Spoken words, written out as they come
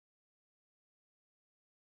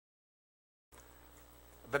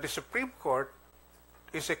that the Supreme Court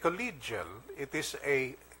is a collegial, it is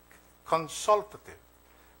a consultative,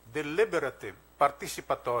 deliberative,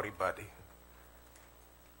 participatory body.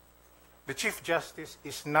 The Chief Justice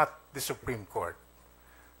is not the Supreme Court.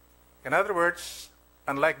 In other words,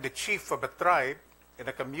 unlike the chief of a tribe in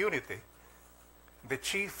a community, the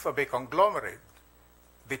chief of a conglomerate,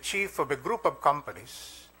 the chief of a group of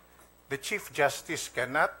companies, the Chief Justice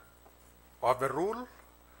cannot overrule,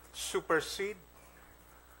 supersede,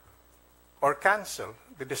 or cancel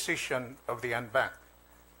the decision of the en banc.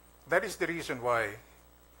 That is the reason why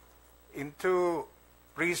in two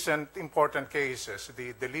recent important cases,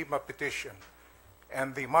 the Lima petition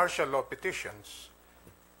and the martial law petitions,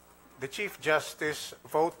 the Chief Justice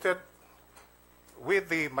voted with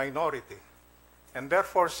the minority. And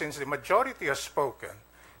therefore, since the majority has spoken,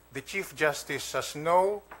 the Chief Justice has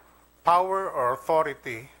no power or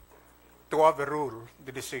authority to overrule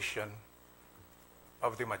the decision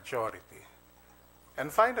of the majority.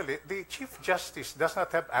 And finally, the Chief Justice does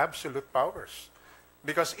not have absolute powers,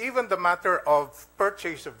 because even the matter of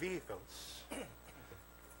purchase of vehicles,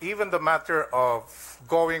 even the matter of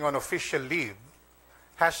going on official leave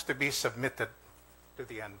has to be submitted to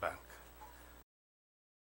the en banc.